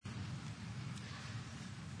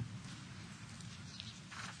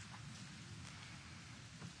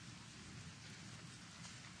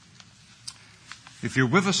If you're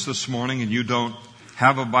with us this morning and you don't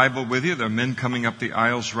have a Bible with you, there are men coming up the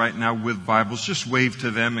aisles right now with Bibles. Just wave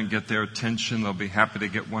to them and get their attention. They'll be happy to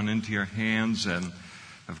get one into your hands. And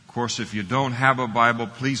of course, if you don't have a Bible,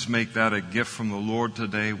 please make that a gift from the Lord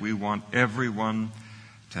today. We want everyone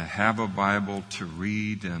to have a Bible to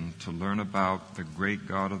read and to learn about the great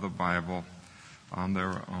God of the Bible on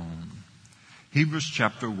their own. Hebrews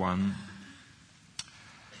chapter 1,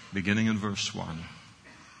 beginning in verse 1.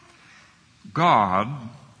 God,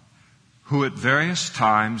 who at various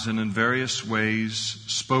times and in various ways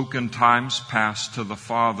spoke in times past to the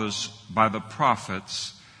fathers by the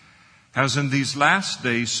prophets, has in these last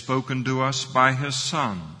days spoken to us by His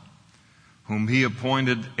Son, whom He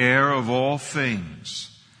appointed heir of all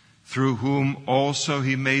things, through whom also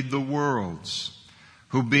He made the worlds,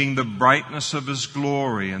 who being the brightness of His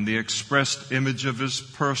glory and the expressed image of His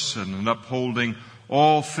person, and upholding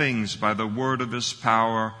all things by the word of His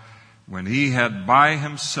power, when He had by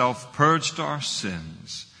Himself purged our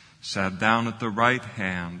sins, sat down at the right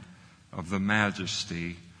hand of the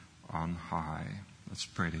Majesty on high. Let's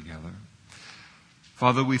pray together.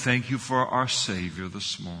 Father, we thank You for our Savior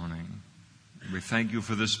this morning. We thank You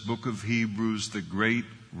for this book of Hebrews, the great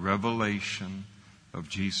revelation of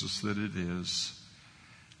Jesus that it is.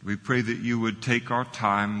 We pray that You would take our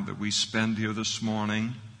time that we spend here this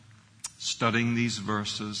morning studying these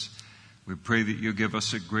verses. We pray that You give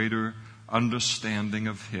us a greater understanding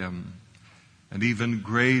of Him, and even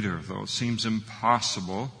greater, though it seems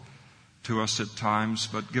impossible to us at times,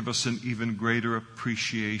 but give us an even greater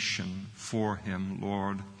appreciation for Him,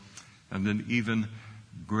 Lord, and an even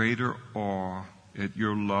greater awe at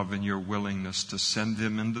Your love and Your willingness to send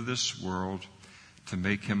Him into this world to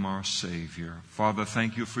make Him our Savior. Father,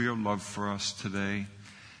 thank You for Your love for us today.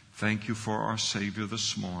 Thank You for our Savior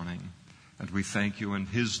this morning. And we thank You in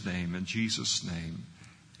His name, in Jesus' name.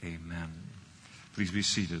 Amen. Please be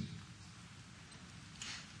seated.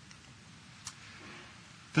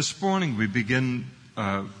 This morning we begin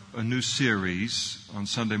a new series on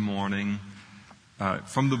Sunday morning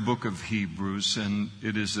from the book of Hebrews, and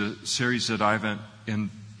it is a series that I've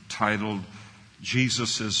entitled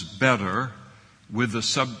Jesus is Better, with the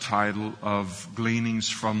subtitle of Gleanings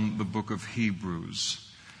from the book of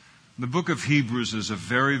Hebrews. The book of Hebrews is a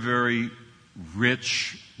very, very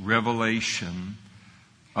rich revelation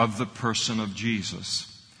of the person of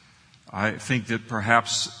Jesus. I think that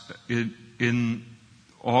perhaps in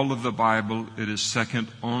all of the Bible, it is second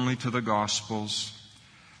only to the Gospels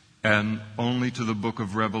and only to the book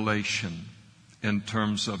of Revelation in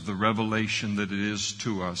terms of the revelation that it is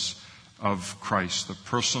to us of Christ, the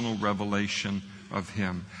personal revelation of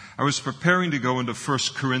Him. I was preparing to go into 1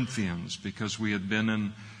 Corinthians because we had been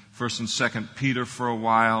in 1 and 2 Peter for a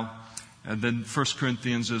while. And then 1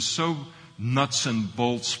 Corinthians is so nuts and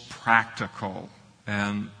bolts practical.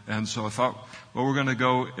 And so I thought, well, we're going to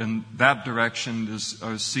go in that direction.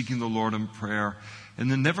 I was seeking the Lord in prayer.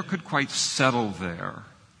 And then never could quite settle there.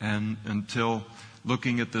 And until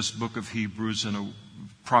looking at this book of Hebrews in a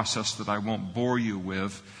process that I won't bore you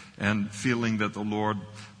with, and feeling that the Lord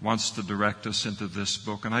wants to direct us into this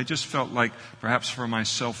book. And I just felt like, perhaps for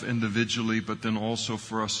myself individually, but then also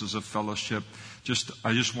for us as a fellowship,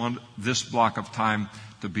 I just want this block of time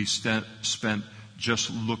to be spent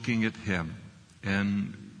just looking at Him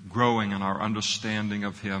and growing in our understanding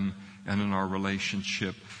of Him and in our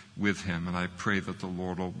relationship with Him. And I pray that the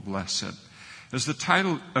Lord will bless it. As the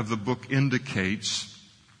title of the book indicates,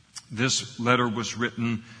 this letter was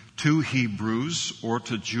written to Hebrews, or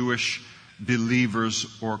to Jewish believers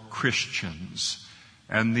or Christians.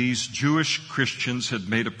 And these Jewish Christians had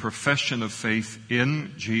made a profession of faith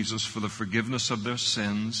in Jesus for the forgiveness of their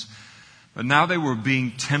sins. But now they were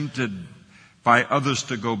being tempted by others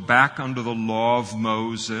to go back under the law of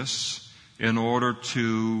Moses in order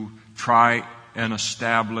to try and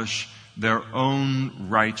establish their own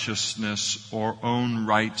righteousness or own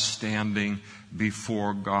right standing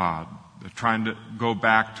before God. They're trying to go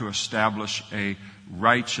back to establish a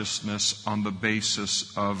righteousness on the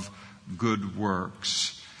basis of good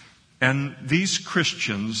works. And these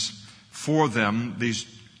Christians, for them, these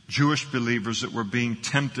Jewish believers that were being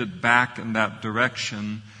tempted back in that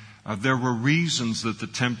direction, there were reasons that the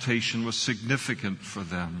temptation was significant for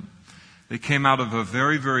them. They came out of a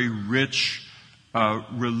very, very rich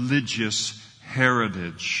religious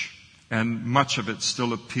heritage. And much of it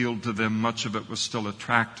still appealed to them. Much of it was still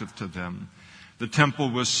attractive to them. The temple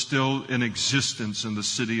was still in existence in the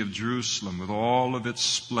city of Jerusalem with all of its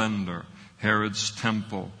splendor, Herod's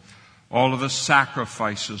temple. All of the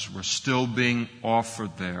sacrifices were still being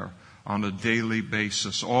offered there. on a daily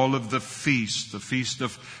basis. All of the feasts, the Feast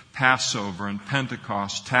of Passover and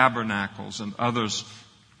Pentecost, Tabernacles, and others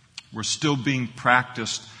were still being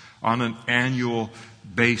practiced on an annual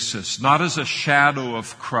basis, not as a shadow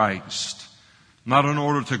of Christ, not in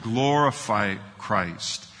order to glorify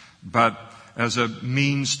Christ, but as a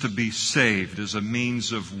means to be saved, as a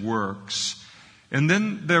means of works. And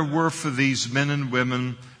then there were for these men and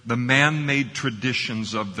women the man-made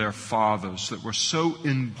traditions of their fathers that were so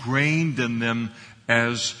ingrained in them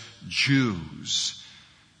as Jews.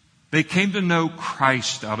 They came to know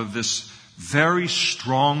Christ out of this very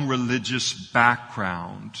strong religious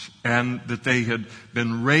background, and that they had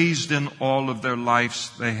been raised in all of their lives.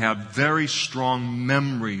 They had very strong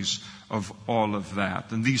memories of all of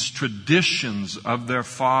that. And these traditions of their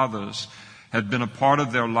fathers had been a part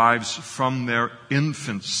of their lives from their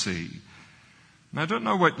infancy. And I don't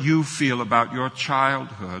know what you feel about your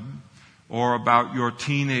childhood or about your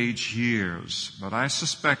teenage years, but I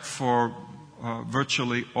suspect for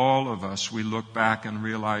virtually all of us, we look back and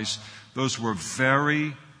realize those were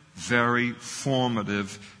very, very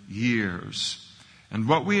formative years. And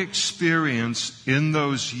what we experience in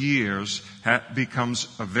those years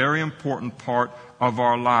becomes a very important part of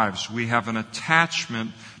our lives. We have an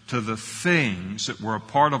attachment to the things that were a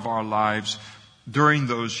part of our lives during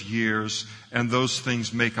those years, and those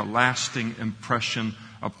things make a lasting impression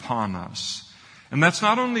upon us. And that's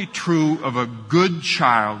not only true of a good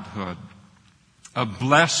childhood, a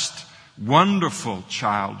blessed, wonderful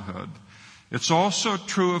childhood. It's also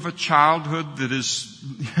true of a childhood that is,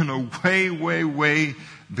 way, way, way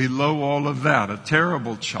below all of that, a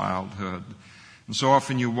terrible childhood. And so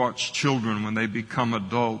often you watch children when they become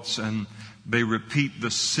adults and they repeat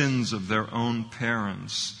the sins of their own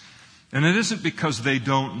parents. And it isn't because they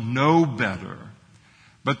don't know better,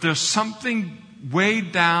 but there's something way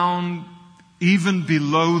down, even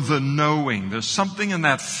below the knowing. There's something in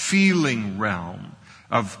that feeling realm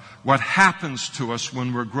of what happens to us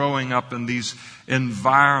when we're growing up in these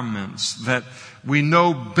environments that we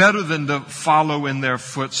know better than to follow in their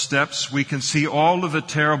footsteps. We can see all of the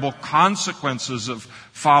terrible consequences of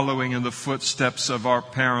following in the footsteps of our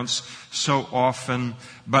parents so often,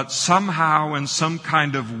 but somehow in some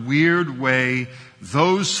kind of weird way,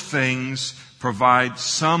 those things provide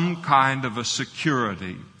some kind of a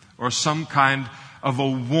security or some kind of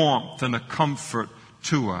a warmth and a comfort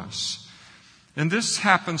to us. And this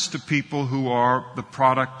happens to people who are the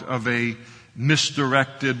product of a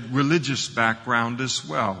misdirected religious background as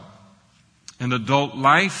well. In adult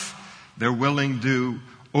life, they're willing to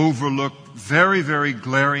overlook very, very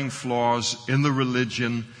glaring flaws in the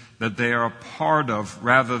religion that they are a part of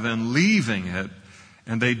rather than leaving it.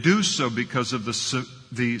 And they do so because of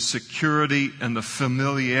the security and the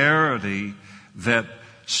familiarity that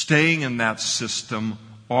staying in that system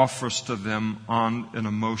offers to them on an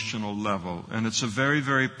emotional level. And it's a very,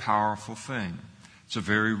 very powerful thing. It's a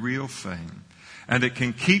very real thing. And it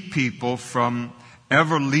can keep people from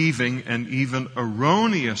ever leaving an even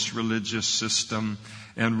erroneous religious system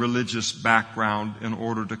and religious background in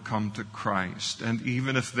order to come to Christ. And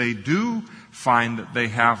even if they do find that they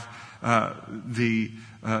have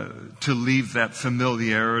to leave that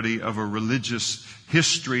familiarity of a religious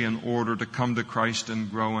history in order to come to Christ and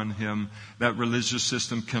grow in Him, that religious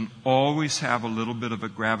system can always have a little bit of a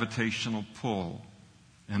gravitational pull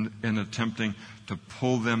in attempting to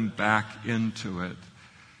pull them back into it.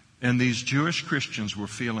 And these Jewish Christians were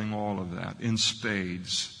feeling all of that in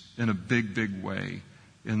spades, in a big, big way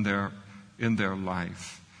in their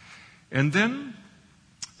life. And then,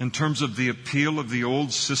 in terms of the appeal of the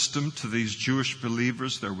old system to these Jewish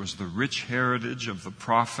believers, there was the rich heritage of the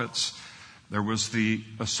prophets. There was the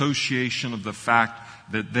association of the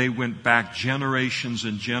fact that they went back generations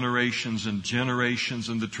and generations and generations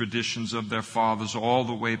in the traditions of their fathers, all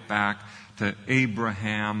the way back to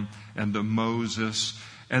Abraham and to Moses.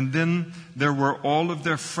 And then there were all of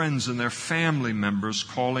their friends and their family members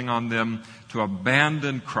calling on them to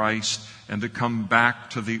abandon Christ and to come back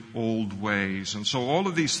to the old ways. And so all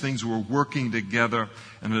of these things were working together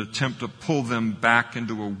in an attempt to pull them back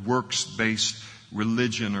into a works-based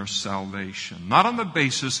religion or salvation. Not on the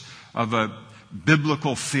basis of a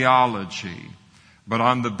biblical theology, but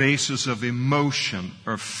on the basis of emotion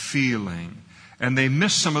or feeling. And they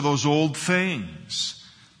missed some of those old things.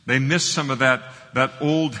 They missed some of that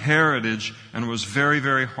old heritage, and it was very,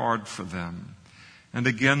 very hard for them. And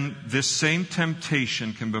again, this same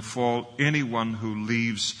temptation can befall anyone who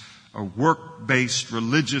leaves a work-based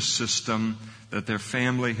religious system that their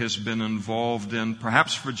family has been involved in,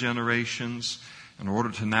 perhaps for generations, in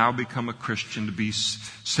order to now become a Christian, to be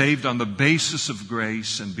saved on the basis of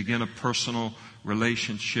grace and begin a personal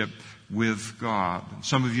relationship with God. And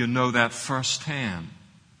some of you know that firsthand.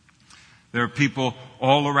 There are people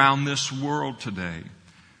all around this world today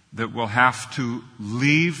that will have to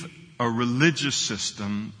leave a religious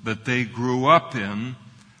system that they grew up in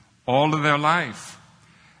all of their life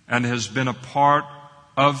and has been a part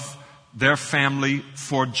of their family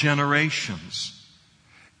for generations,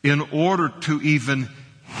 in order to even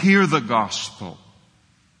hear the gospel,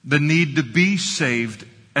 the need to be saved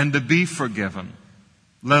and to be forgiven,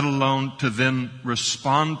 let alone to then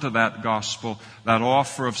respond to that gospel, that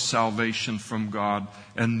offer of salvation from God,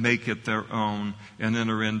 and make it their own and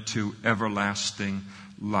enter into everlasting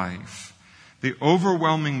life. The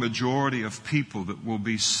overwhelming majority of people that will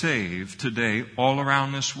be saved today all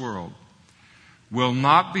around this world will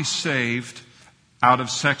not be saved out of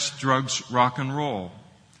sex, drugs, rock and roll.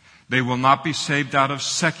 They will not be saved out of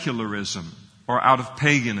secularism or out of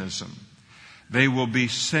paganism. They will be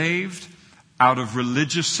saved out of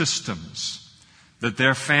religious systems that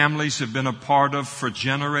their families have been a part of for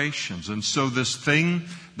generations. And so this thing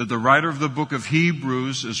that the writer of the book of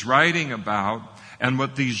Hebrews is writing about, and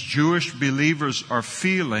what these Jewish believers are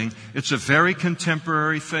feeling, it's a very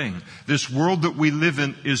contemporary thing. This world that we live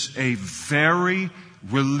in is a very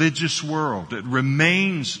religious world. It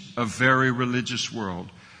remains a very religious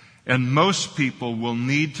world. And most people will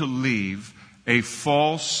need to leave a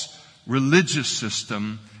false religious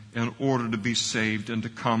system in order to be saved and to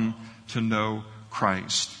come to know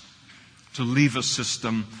Christ. To leave a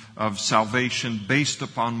system of salvation based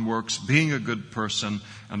upon works, being a good person,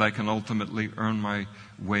 and I can ultimately earn my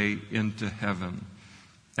way into heaven.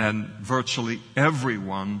 And virtually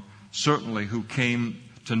everyone, certainly who came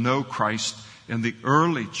to know Christ in the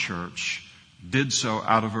early church, did so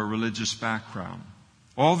out of a religious background.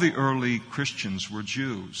 All the early Christians were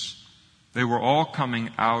Jews. They were all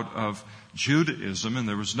coming out of Judaism, and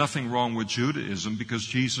there was nothing wrong with Judaism because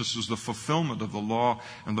Jesus was the fulfillment of the law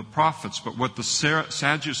and the prophets. But what the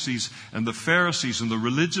Sadducees and the Pharisees and the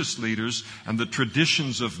religious leaders and the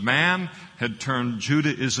traditions of man had turned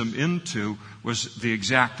Judaism into was the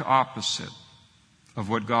exact opposite of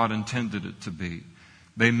what God intended it to be.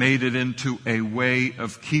 They made it into a way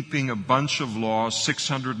of keeping a bunch of laws,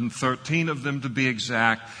 613 of them to be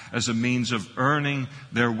exact, as a means of earning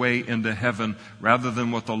their way into heaven, rather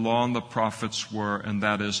than what the law and the prophets were, and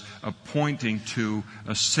that is pointing to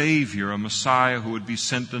a Savior, a Messiah who would be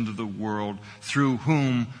sent into the world, through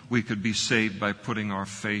whom we could be saved by putting our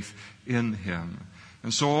faith in Him.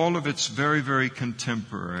 And so all of it's very, very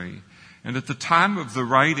contemporary. And at the time of the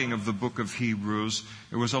writing of the book of Hebrews,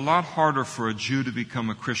 it was a lot harder for a Jew to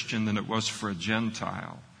become a Christian than it was for a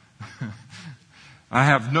Gentile. I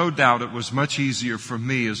have no doubt it was much easier for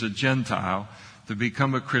me as a Gentile to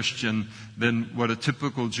become a Christian than what a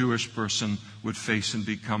typical Jewish person would face in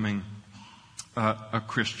becoming a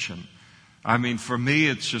Christian. I mean, for me,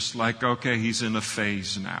 it's just like, okay, he's in a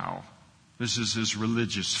phase now. This is his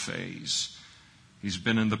religious phase. He's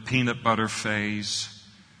been in the peanut butter phase.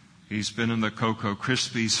 He's been in the Cocoa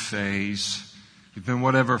Krispies phase. He's been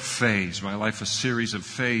whatever phase. My life, a series of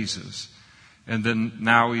phases. And then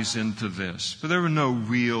now he's into this. But there were no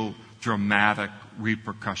real dramatic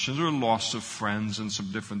repercussions. There were loss of friends and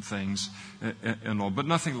some different things and all. But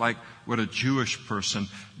nothing like what a Jewish person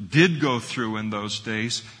did go through in those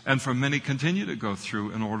days, and for many continue to go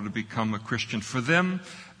through in order to become a Christian. For them,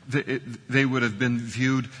 they would have been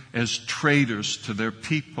viewed as traitors to their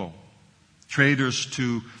people. Traitors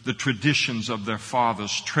to the traditions of their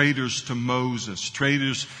fathers, traitors to Moses,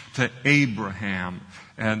 traitors to Abraham.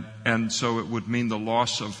 And so it would mean the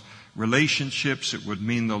loss of relationships. It would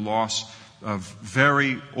mean the loss of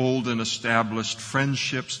very old and established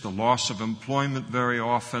friendships, the loss of employment very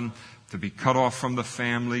often, to be cut off from the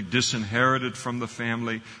family, disinherited from the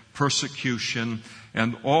family, persecution,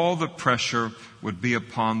 and all the pressure would be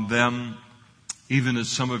upon them, even as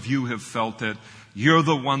some of you have felt it. You're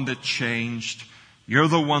the one that changed. You're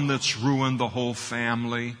the one that's ruined the whole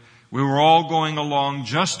family. We were all going along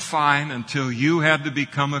just fine until you had to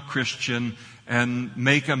become a Christian and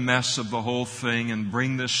make a mess of the whole thing and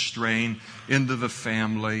bring this strain into the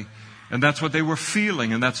family. And that's what they were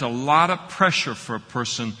feeling. And that's a lot of pressure for a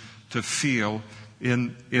person to feel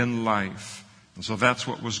in life. And so that's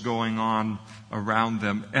what was going on around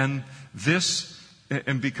them. And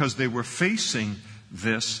because they were facing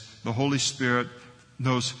this, the Holy Spirit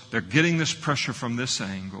knows they're getting this pressure from this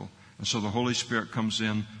angle. And so the Holy Spirit comes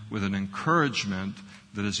in with an encouragement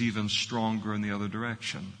that is even stronger in the other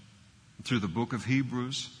direction. Through the book of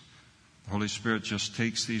Hebrews, the Holy Spirit just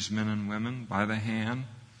takes these men and women by the hand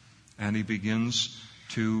and he begins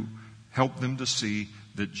to help them to see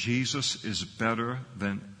that Jesus is better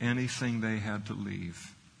than anything they had to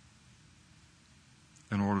leave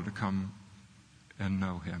in order to come and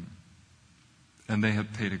know him. And they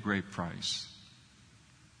had paid a great price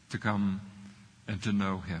to come and to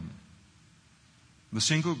know him. The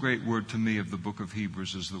single great word to me of the book of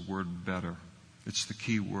Hebrews is the word better. It's the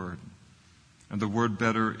key word. And the word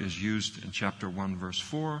better is used in chapter 1, verse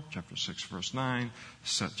 4, chapter 6, verse 9,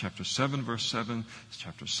 chapter 7, verse 7,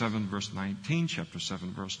 chapter 7, verse 19, chapter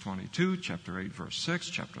 7, verse 22, chapter 8, verse 6,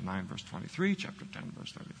 chapter 9, verse 23, chapter 10,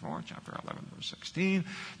 verse 34, chapter 11, verse 16,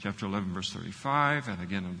 chapter 11, verse 35, and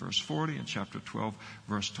again in verse 40, and chapter 12,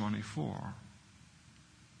 verse 24.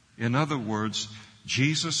 In other words,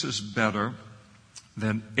 Jesus is better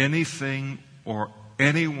than anything or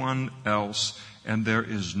anyone else, and there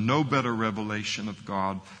is no better revelation of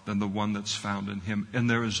God than the one that's found in him. And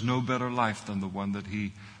there is no better life than the one that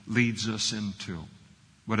he leads us into,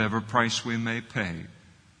 whatever price we may pay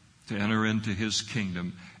to enter into his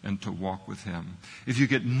kingdom and to walk with him. If you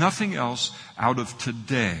get nothing else out of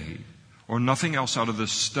today, or nothing else out of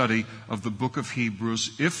this study of the book of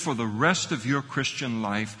Hebrews, if for the rest of your Christian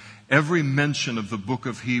life, every mention of the book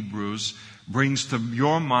of Hebrews brings to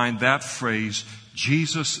your mind that phrase,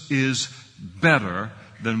 Jesus is better,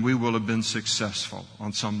 then we will have been successful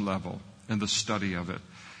on some level in the study of it.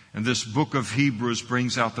 And this book of Hebrews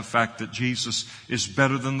brings out the fact that Jesus is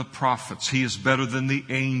better than the prophets. He is better than the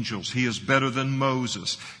angels. He is better than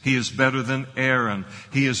Moses. He is better than Aaron.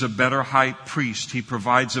 He is a better high priest. He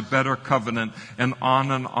provides a better covenant, and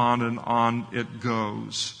on and on and on it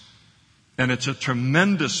goes. And it's a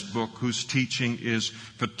tremendous book whose teaching is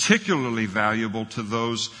particularly valuable to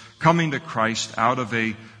those coming to Christ out of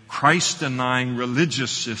a Christ-denying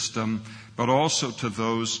religious system, but also to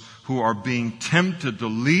those who are being tempted to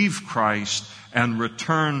leave Christ and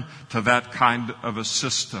return to that kind of a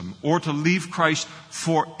system, or to leave Christ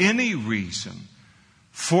for any reason,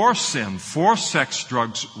 for sin, for sex,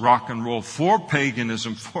 drugs, rock and roll, for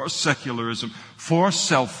paganism, for secularism, for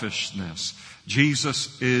selfishness.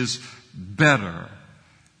 Jesus is better.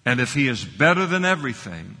 And if he is better than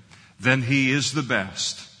everything, then he is the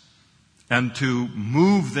best. And to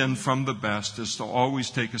move then from the best is to always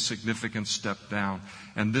take a significant step down.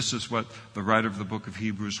 And this is what the writer of the book of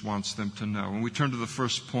Hebrews wants them to know. And we turn to the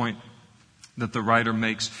first point that the writer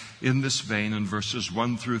makes in this vein in verses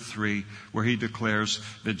 1 through 3, where he declares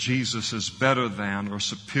that Jesus is better than or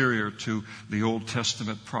superior to the Old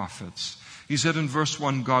Testament prophets. He said in verse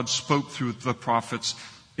 1, God spoke through the prophets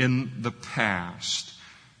in the past.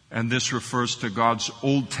 And this refers to God's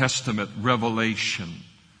Old Testament revelation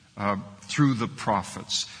through the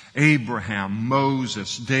prophets. Abraham,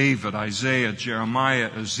 Moses, David, Isaiah, Jeremiah,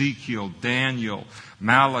 Ezekiel, Daniel,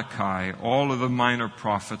 Malachi, all of the minor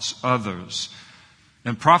prophets, others.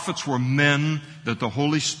 And prophets were men that the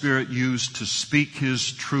Holy Spirit used to speak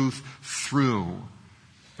his truth through.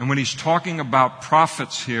 And when he's talking about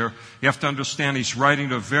prophets here, you have to understand he's writing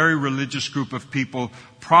to a very religious group of people.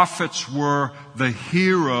 Prophets were the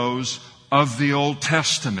heroes of the Old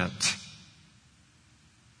Testament.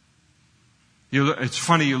 It's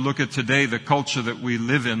funny, you look at today, the culture that we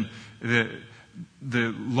live in,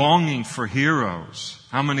 the longing for heroes.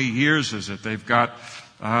 How many years is it? They've got,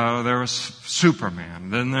 there's Superman,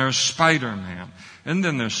 then there's Spider-Man, and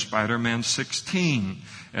then there's Spider-Man 16,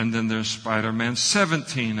 and then there's Spider-Man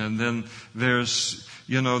 17, and then there's,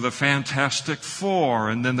 the Fantastic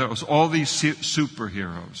Four, and then there's all these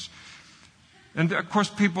superheroes. And of course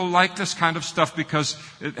people like this kind of stuff because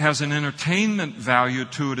it has an entertainment value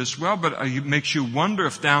to it as well, but it makes you wonder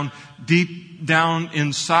if deep down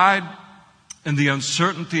inside, in the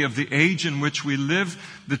uncertainty of the age in which we live,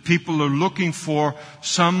 that people are looking for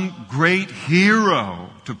some great hero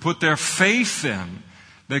to put their faith in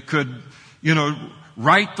that could,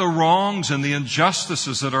 right the wrongs and the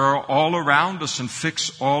injustices that are all around us and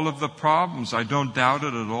fix all of the problems. I don't doubt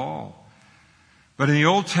it at all. But in the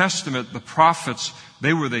Old Testament, the prophets,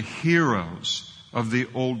 they were the heroes of the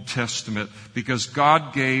Old Testament because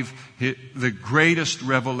God gave the greatest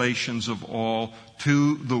revelations of all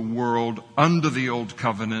to the world under the Old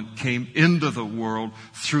Covenant, came into the world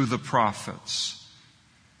through the prophets.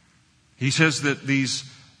 He says that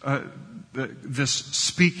this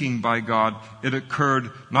speaking by God, it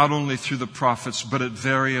occurred not only through the prophets, but at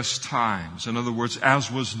various times. In other words,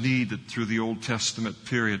 as was needed through the Old Testament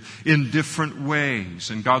period, in different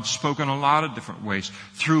ways. And God spoke in a lot of different ways,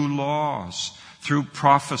 through laws, through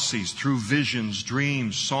prophecies, through visions,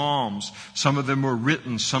 dreams, psalms. Some of them were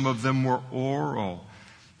written, some of them were oral.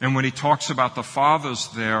 And when he talks about the fathers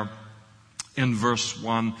there, In verse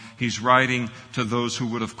 1, he's writing to those who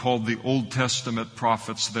would have called the Old Testament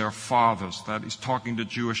prophets their fathers. That he's talking to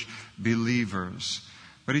Jewish believers.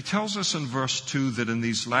 But he tells us in verse 2 that in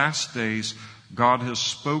these last days, God has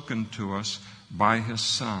spoken to us by His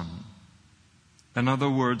Son. In other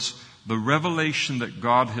words, the revelation that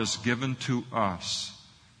God has given to us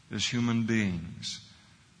as human beings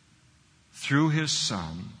through His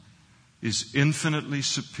Son is infinitely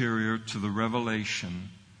superior to the revelation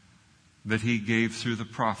that He gave through the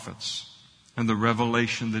prophets. And the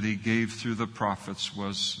revelation that He gave through the prophets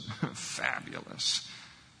was fabulous,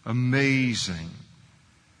 amazing.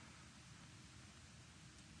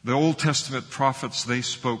 The Old Testament prophets, they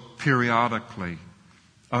spoke periodically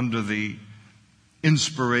under the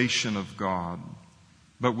inspiration of God.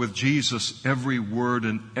 But with Jesus, every word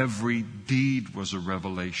and every deed was a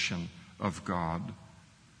revelation of God.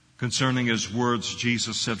 Concerning His words,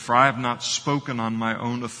 Jesus said, "For I have not spoken on my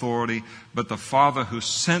own authority, but the Father who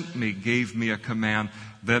sent me gave me a command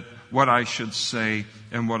that what I should say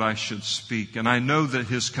and what I should speak. And I know that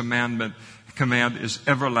His command is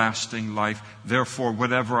everlasting life. Therefore,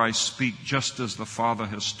 whatever I speak, just as the Father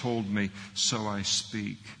has told me, so I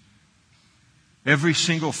speak." Every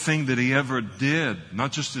single thing that He ever did,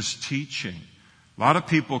 not just His teaching. A lot of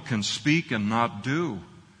people can speak and not do.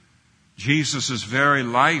 Jesus' very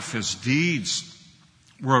life, His deeds,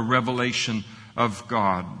 were a revelation of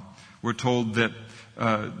God. We're told that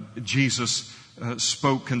Jesus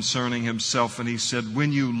spoke concerning Himself, and He said,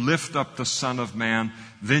 "When you lift up the Son of Man,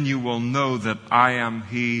 then you will know that I am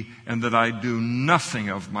He, and that I do nothing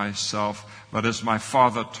of myself, but as my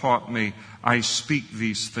Father taught me, I speak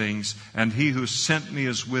these things. And He who sent me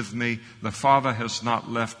is with me. The Father has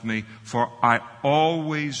not left me, for I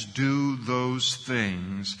always do those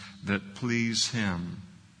things that please Him."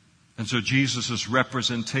 And so Jesus'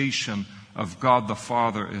 representation of God the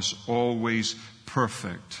Father is always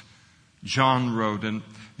perfect. John wrote, and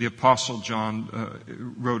the Apostle John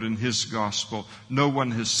wrote in his Gospel, "No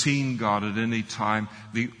one has seen God at any time.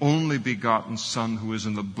 The only begotten Son who is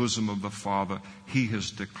in the bosom of the Father, He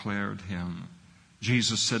has declared Him."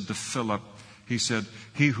 Jesus said to Philip, He said,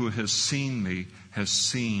 "He who has seen me has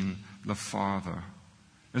seen the Father."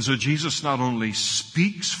 And so Jesus not only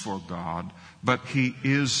speaks for God, but He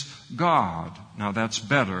is God. Now that's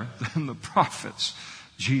better than the prophets.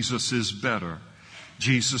 Jesus is better.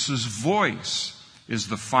 Jesus' voice is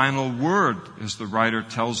the final word, as the writer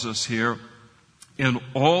tells us here, in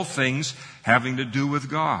all things having to do with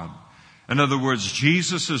God. In other words,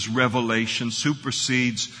 Jesus' revelation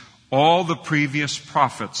supersedes all the previous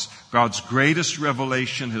prophets. God's greatest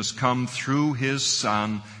revelation has come through His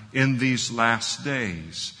Son in these last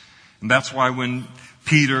days. And that's why when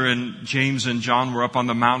Peter and James and John were up on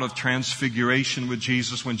the Mount of Transfiguration with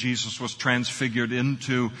Jesus, when Jesus was transfigured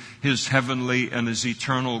into His heavenly and His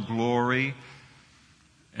eternal glory,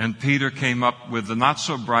 and Peter came up with a not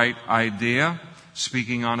so bright idea,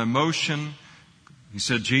 speaking on emotion. He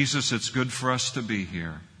said, "Jesus, it's good for us to be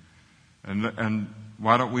here. And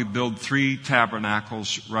why don't we build 3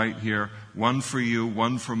 tabernacles right here? One for you,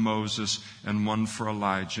 one for Moses, and one for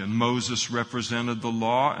Elijah." And Moses represented the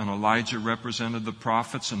law, and Elijah represented the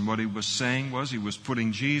prophets. And what he was saying was he was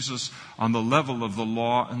putting Jesus on the level of the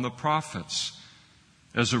law and the prophets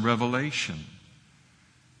as a revelation.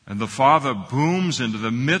 And the Father booms into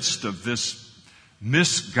the midst of this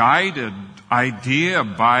misguided idea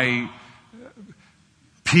by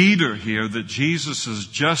Peter here that Jesus is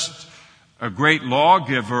just a great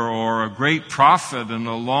lawgiver or a great prophet in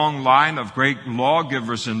a long line of great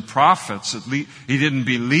lawgivers and prophets. At least he didn't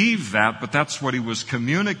believe that, but that's what he was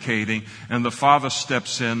communicating. And the Father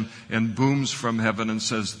steps in and booms from heaven and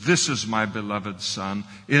says, "This is my beloved Son,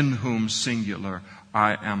 in whom, singular,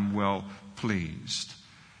 I am well pleased."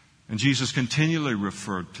 And Jesus continually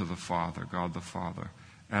referred to the Father, God the Father,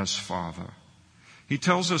 as Father. He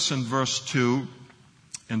tells us in verse 2,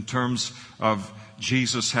 in terms of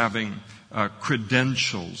Jesus having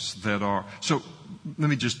credentials that are... So let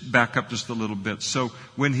me just back up just a little bit. So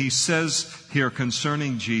when he says here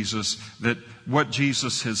concerning Jesus that what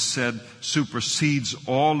Jesus has said supersedes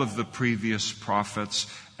all of the previous prophets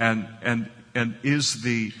and is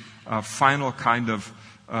the final kind of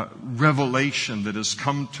revelation that has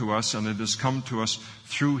come to us, and it has come to us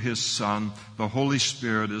through His Son, the Holy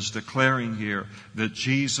Spirit is declaring here that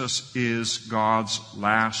Jesus is God's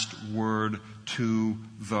last word to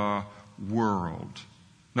the world.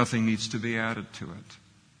 Nothing needs to be added to it.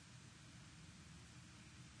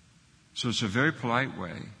 So it's a very polite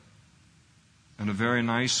way and a very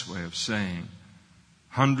nice way of saying,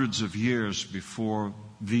 hundreds of years before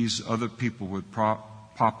these other people would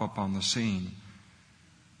pop up on the scene,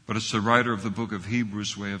 But it's the writer of the book of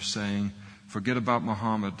Hebrews' way of saying, forget about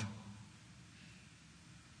Muhammad.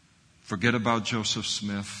 Forget about Joseph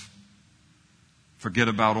Smith. Forget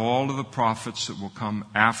about all of the prophets that will come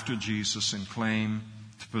after Jesus and claim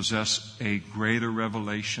to possess a greater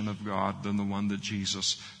revelation of God than the one that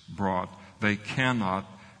Jesus brought. They cannot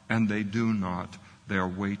and they do not. They are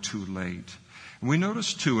way too late. And we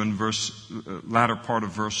notice too in latter part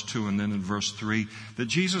of verse 2 and then in verse 3 that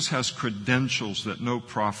Jesus has credentials that no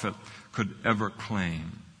prophet could ever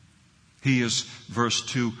claim. He is, verse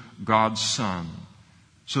 2, God's Son.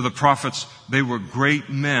 So the prophets, they were great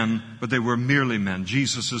men, but they were merely men.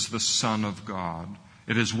 Jesus is the Son of God.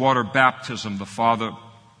 It is water baptism. The Father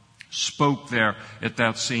spoke there at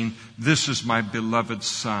that scene, this is my beloved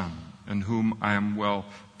Son, in whom I am well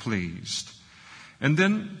pleased. And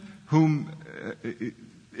then whom,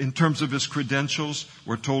 in terms of his credentials,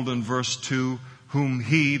 we're told in verse 2, whom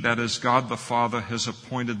he, that is God the Father, has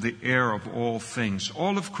appointed the heir of all things.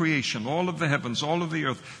 All of creation, all of the heavens, all of the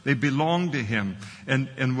earth, they belong to him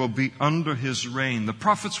and will be under his reign. The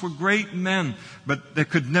prophets were great men, but there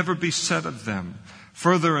could never be said of them.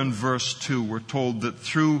 Further in verse 2, we're told that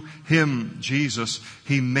through him, Jesus,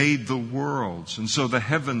 he made the worlds. And so the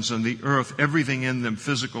heavens and the earth, everything in them,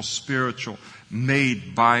 physical, spiritual,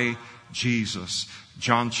 made by Jesus.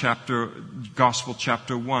 Gospel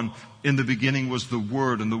chapter 1. In the beginning was the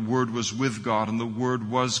Word, and the Word was with God, and the Word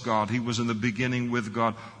was God. He was in the beginning with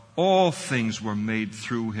God. All things were made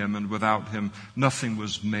through him, and without him nothing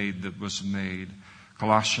was made that was made.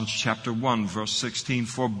 Colossians chapter 1, verse 16,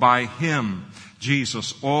 for by him,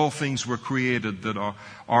 Jesus, all things were created that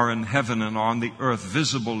are in heaven and on the earth,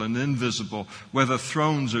 visible and invisible, whether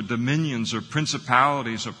thrones or dominions or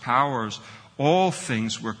principalities or powers. All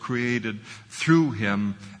things were created through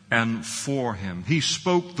him and for him. He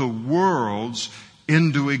spoke the worlds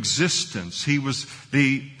into existence. He was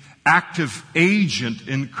the active agent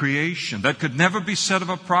in creation. That could never be said of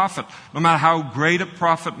a prophet, no matter how great a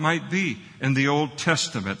prophet might be in the Old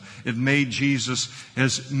Testament. It made Jesus,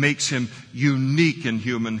 makes him unique in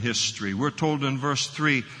human history. We're told in verse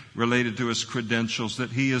 3, related to his credentials,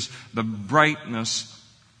 that he is the brightness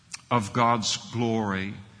of God's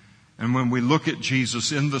glory. And when we look at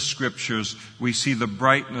Jesus in the Scriptures, we see the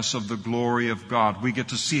brightness of the glory of God. We get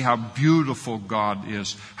to see how beautiful God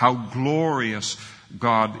is, how glorious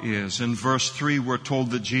God is. In verse 3, we're told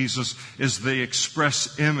that Jesus is the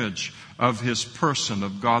express image of his person,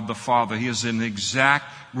 of God the Father. He is an exact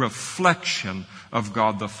reflection of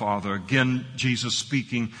God the Father. Again, Jesus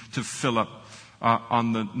speaking to Philip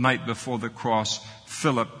on the night before the cross.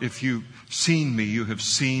 Philip, if you've seen me, you have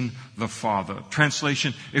seen the Father.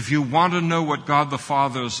 Translation, if you want to know what God the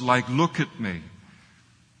Father is like, look at me.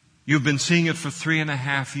 You've been seeing it for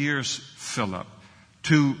 3.5 years, Philip.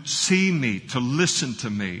 To see me, to listen to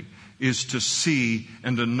me, is to see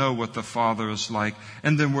and to know what the Father is like.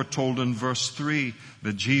 And then we're told in verse 3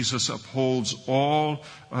 that Jesus upholds all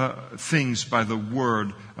things by the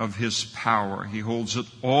word of his power. He holds it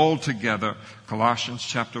all together. Colossians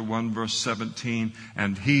chapter 1 verse 17,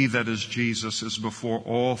 and he, that is Jesus, is before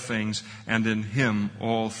all things, and in him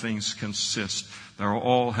all things consist. They're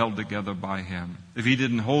all held together by him. If he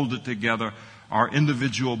didn't hold it together, our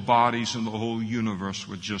individual bodies and the whole universe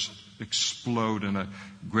would just explode in a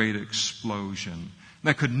great explosion.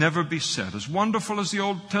 That could never be said. As wonderful as the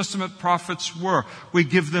Old Testament prophets were, we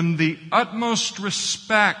give them the utmost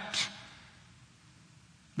respect.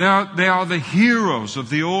 They are the heroes of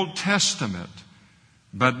the Old Testament,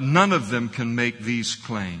 but none of them can make these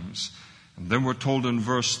claims. And then we're told in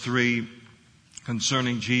verse 3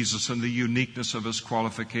 concerning Jesus and the uniqueness of his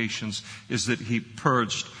qualifications is that he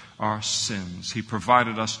purged our sins. He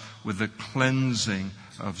provided us with the cleansing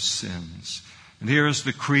of sins. And here is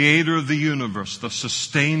the creator of the universe, the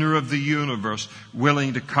sustainer of the universe,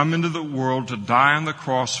 willing to come into the world to die on the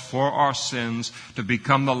cross for our sins, to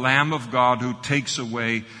become the Lamb of God who takes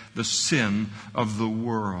away the sin of the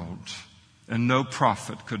world. And no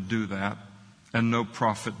prophet could do that, and no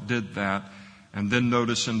prophet did that. And then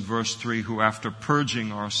notice in verse 3, who after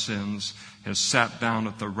purging our sins has sat down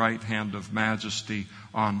at the right hand of majesty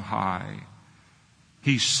on high.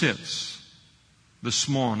 He sits this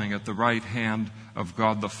morning at the right hand of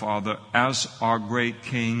God the Father as our great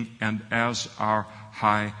King and as our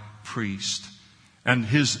high priest. And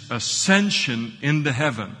his ascension into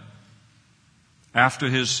heaven after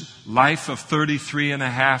his life of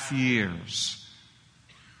 33.5 years,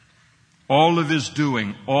 all of his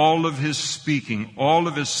doing, all of his speaking, all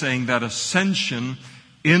of his saying, that ascension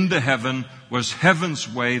into heaven was heaven's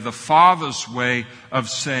way, the Father's way of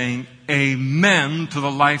saying amen to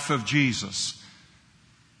the life of Jesus.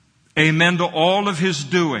 Amen to all of his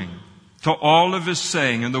doing, to all of his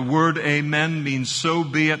saying. And the word amen means so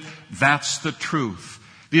be it. That's the truth.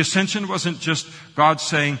 The ascension wasn't just God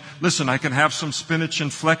saying, listen, I can have some spinach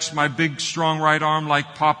and flex my big strong right arm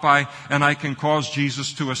like Popeye and I can cause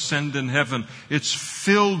Jesus to ascend in heaven. It's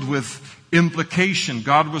filled with implication.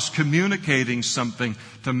 God was communicating something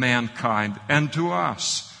to mankind and to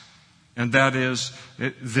us. And that is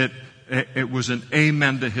that it was an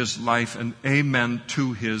amen to his life, an amen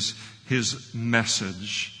to his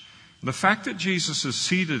message. The fact that Jesus is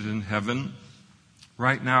seated in heaven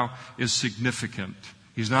right now is significant.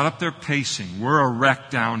 He's not up there pacing. We're a wreck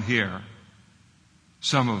down here.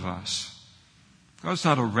 Some of us. God's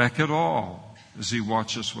not a wreck at all as he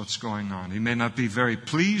watches what's going on. He may not be very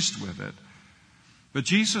pleased with it. But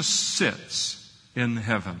Jesus sits in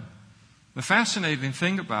heaven. The fascinating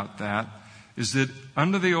thing about that is that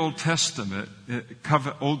under the Old Testament,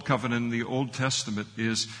 Old Covenant in the Old Testament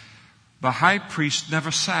is the high priest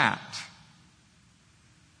never sat.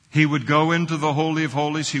 He would go into the Holy of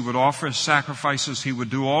Holies. He would offer sacrifices. He would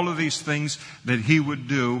do all of these things that he would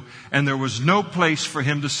do. And there was no place for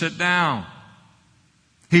him to sit down.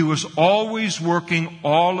 He was always working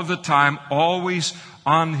all of the time, always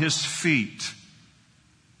on his feet.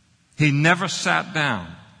 He never sat down.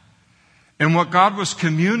 And what God was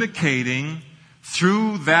communicating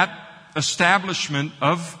through that establishment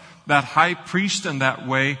of that high priest in that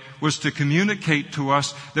way was to communicate to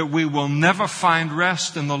us that we will never find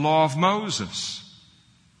rest in the law of Moses.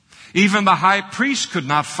 Even the high priest could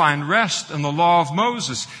not find rest in the law of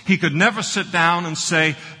Moses. He could never sit down and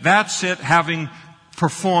say, that's it, having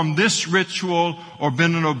performed this ritual or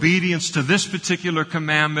been in obedience to this particular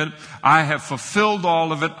commandment, I have fulfilled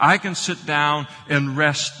all of it, I can sit down and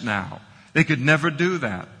rest now. They could never do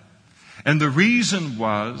that. And the reason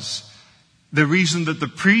that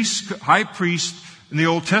the high priest in the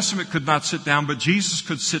Old Testament could not sit down, but Jesus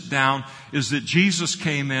could sit down, is that Jesus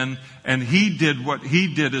came in and he did what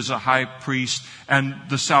he did as a high priest, and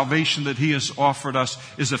the salvation that he has offered us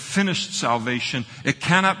is a finished salvation. It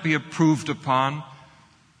cannot be improved upon.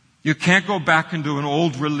 You can't go back into an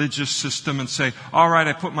old religious system and say, all right,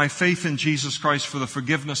 I put my faith in Jesus Christ for the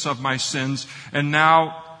forgiveness of my sins, and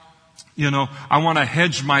now I want to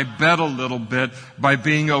hedge my bet a little bit by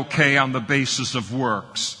being okay on the basis of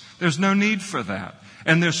works. There's no need for that.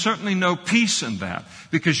 And there's certainly no peace in that,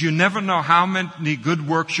 because you never know how many good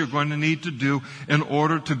works you're going to need to do in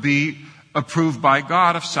order to be approved by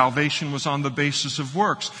God if salvation was on the basis of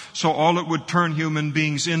works. So all it would turn human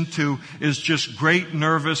beings into is just great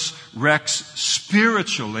nervous wrecks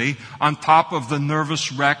spiritually on top of the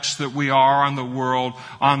nervous wrecks that we are on the world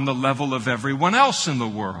on the level of everyone else in the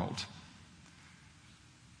world.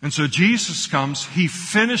 And so Jesus comes, he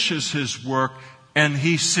finishes his work, and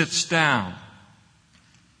he sits down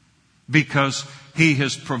because he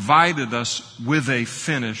has provided us with a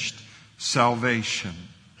finished salvation.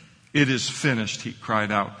 It is finished, he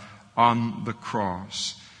cried out on the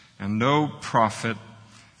cross. And no prophet,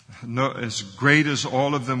 as great as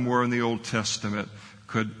all of them were in the Old Testament,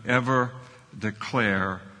 could ever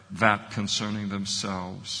declare that concerning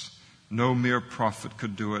themselves. No mere prophet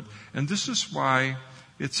could do it. And this is why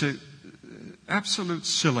it's an absolute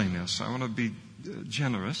silliness. I want to be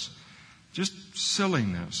generous. Just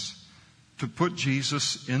silliness to put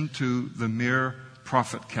Jesus into the mere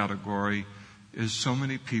prophet category as so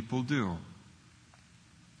many people do.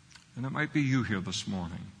 And it might be you here this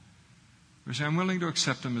morning. You say, I'm willing to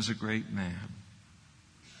accept him as a great man,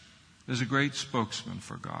 as a great spokesman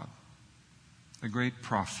for God, a great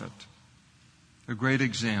prophet, a great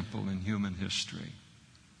example in human history.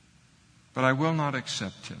 But I will not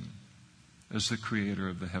accept him as the creator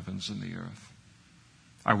of the heavens and the earth.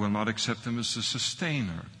 I will not accept him as the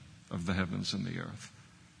sustainer of the heavens and the earth.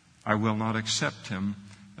 I will not accept him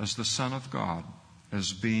as the Son of God,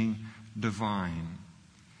 as being divine.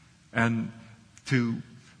 And to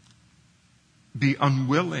be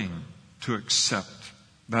unwilling to accept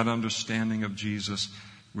that understanding of Jesus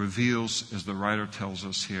reveals, as the writer tells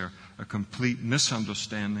us here, a complete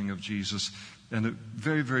misunderstanding of Jesus and a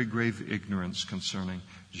very, very grave ignorance concerning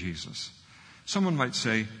Jesus. Someone might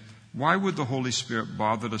say, why would the Holy Spirit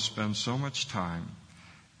bother to spend so much time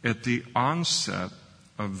at the onset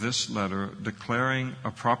of this letter declaring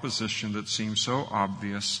a proposition that seems so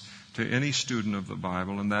obvious to any student of the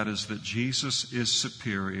Bible, and that is that Jesus is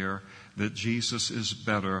superior, that Jesus is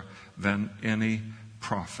better than any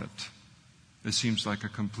prophet? It seems like a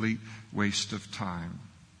complete waste of time.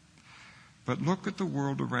 But look at the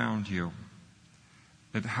world around you,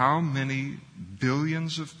 at how many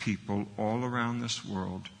billions of people all around this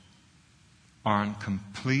world are in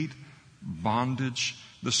complete bondage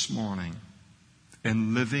this morning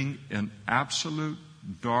and living in absolute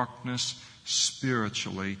darkness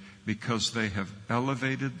spiritually because they have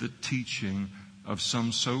elevated the teaching of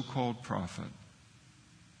some so-called prophet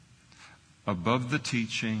above the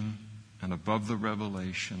teaching and above the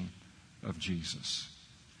revelation of Jesus.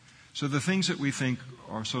 So the things that we think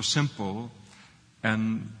are so simple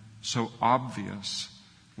and so obvious,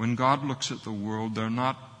 when God looks at the world, they're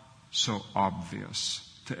not so obvious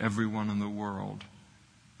to everyone in the world.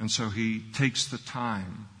 And so He takes the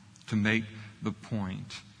time to make the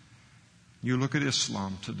point. You look at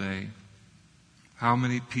Islam today, how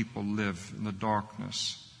many people live in the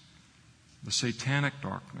darkness, the satanic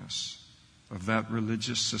darkness of that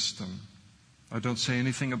religious system. I don't say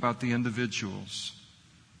anything about the individuals.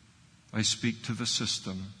 I speak to the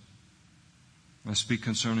system. I speak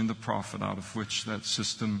concerning the prophet out of which that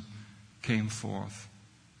system came forth.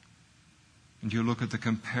 And you look at the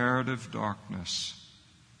comparative darkness.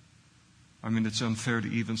 I mean, it's unfair to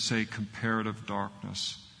even say comparative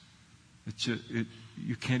darkness.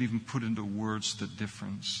 You can't even put into words the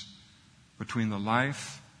difference between the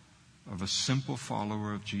life of a simple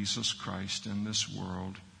follower of Jesus Christ in this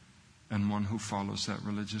world and one who follows that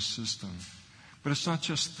religious system. But it's not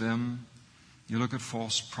just them. You look at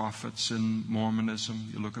false prophets in Mormonism.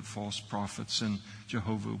 You look at false prophets in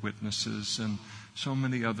Jehovah's Witnesses and so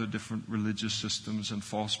many other different religious systems and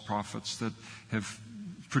false prophets that have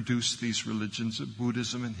produced these religions,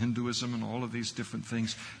 Buddhism and Hinduism and all of these different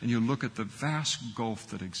things. And you look at the vast gulf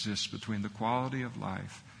that exists between the quality of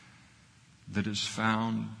life that is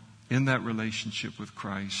found in that relationship with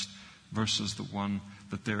Christ versus the one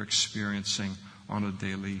that they're experiencing on a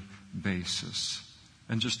daily basis.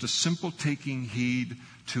 And just a simple taking heed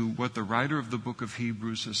to what the writer of the book of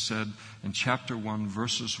Hebrews has said in chapter 1,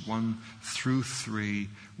 verses 1 through 3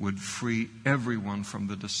 would free everyone from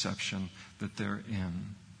the deception that they're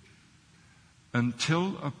in.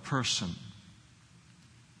 Until a person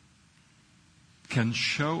can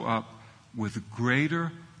show up with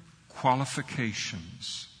greater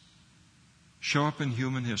qualifications, show up in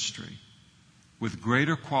human history with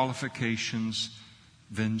greater qualifications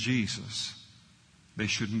than Jesus, they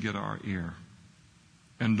shouldn't get our ear.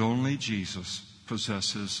 And only Jesus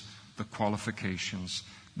possesses the qualifications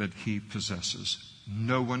that He possesses.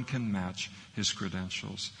 No one can match His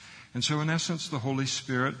credentials. And so in essence, the Holy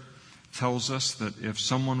Spirit tells us that if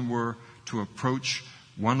someone were to approach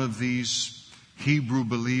one of these Hebrew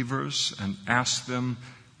believers and ask them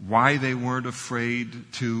why they weren't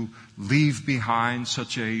afraid to leave behind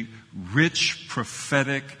such a rich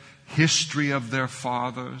prophetic history of their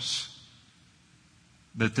fathers,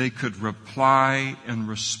 that they could reply in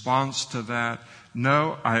response to that,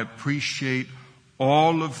 "No, I appreciate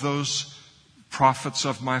all of those prophets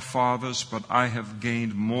of my fathers, but I have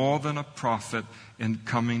gained more than a prophet in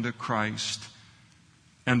coming to Christ.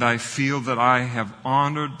 And I feel that I have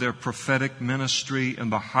honored their prophetic ministry in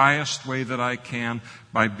the highest way that I can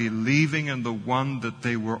by believing in the one that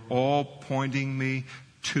they were all pointing me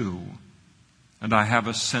to. And I have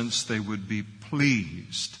a sense they would be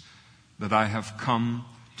pleased that I have come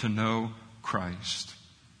to know Christ."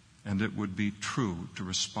 And it would be true to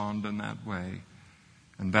respond in that way.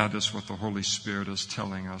 And that is what the Holy Spirit is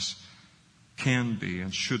telling us can be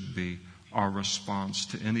and should be our response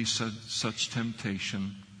to any such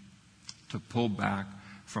temptation to pull back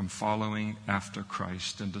from following after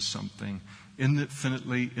Christ into something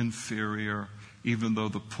infinitely inferior, even though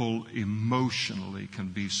the pull emotionally can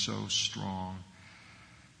be so strong.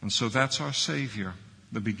 And so that's our Savior,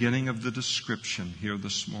 the beginning of the description here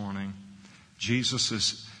this morning. Jesus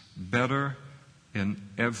is better in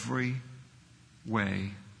every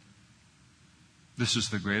way. This is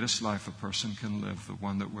the greatest life a person can live, the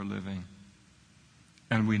one that we're living.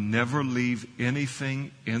 And we never leave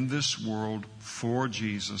anything in this world for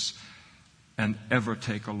Jesus and ever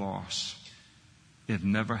take a loss. It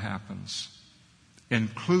never happens,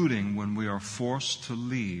 including when we are forced to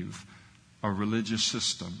leave a religious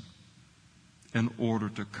system in order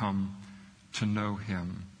to come to know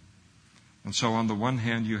Him. And so on the one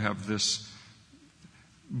hand, you have this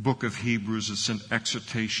book of Hebrews. It's an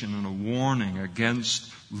exhortation and a warning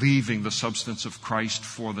against leaving the substance of Christ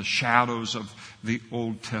for the shadows of the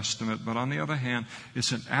Old Testament. But on the other hand,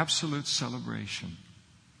 it's an absolute celebration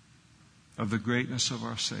of the greatness of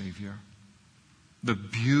our Savior, the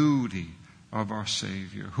beauty of our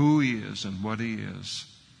Savior, who He is and what He is,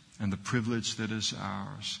 and the privilege that is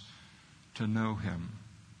ours to know Him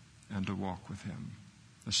and to walk with Him.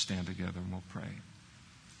 Let's stand together and we'll pray.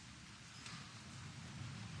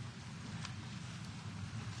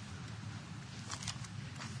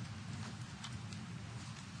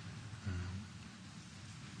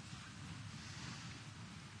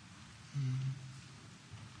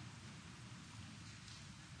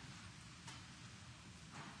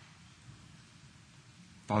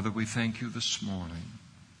 Father, we thank you this morning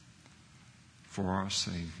for our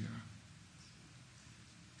Savior.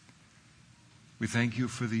 We thank you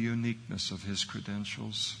for the uniqueness of his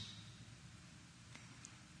credentials.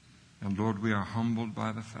 And Lord, we are humbled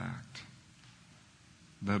by the fact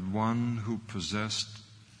that one who possessed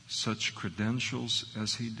such credentials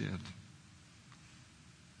as he did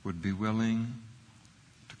would be willing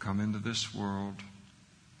to come into this world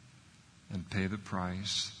and pay the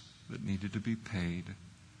price that needed to be paid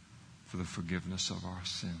for the forgiveness of our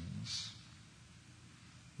sins.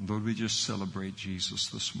 And Lord, we just celebrate Jesus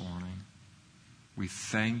this morning. We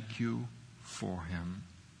thank you for him.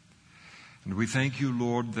 And we thank you,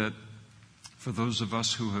 Lord, that for those of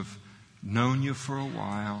us who have known you for a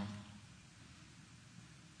while,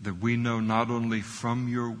 that we know not only from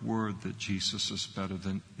your word that Jesus is better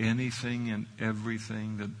than anything and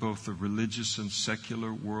everything that both the religious and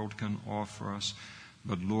secular world can offer us,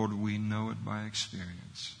 but Lord, we know it by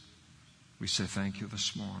experience. We say thank you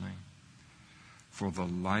this morning for the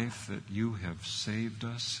life that you have saved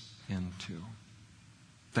us into.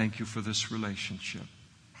 Thank you for this relationship.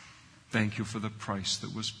 Thank you for the price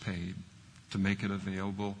that was paid to make it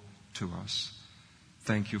available to us.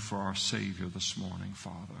 Thank you for our Savior this morning,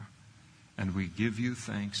 Father. And we give you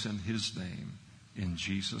thanks in his name. In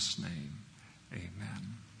Jesus' name,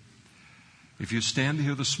 amen. If you stand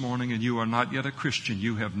here this morning and you are not yet a Christian,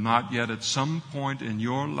 you have not yet at some point in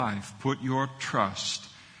your life put your trust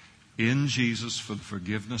in Jesus for the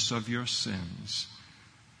forgiveness of your sins.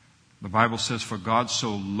 The Bible says, for God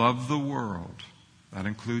so loved the world, that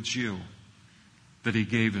includes you, that he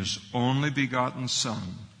gave his only begotten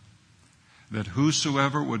Son, that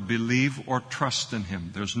whosoever would believe or trust in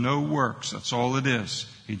him, there's no works, that's all it is.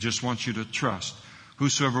 He just wants you to trust.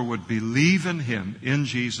 Whosoever would believe in him, in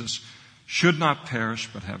Jesus, should not perish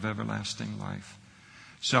but have everlasting life.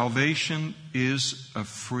 Salvation is a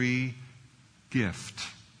free gift,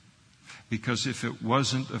 because if it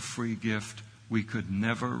wasn't a free gift, we could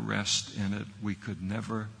never rest in it. We could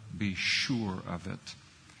never be sure of it.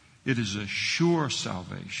 It is a sure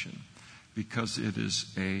salvation because it is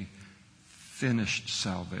a finished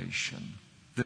salvation.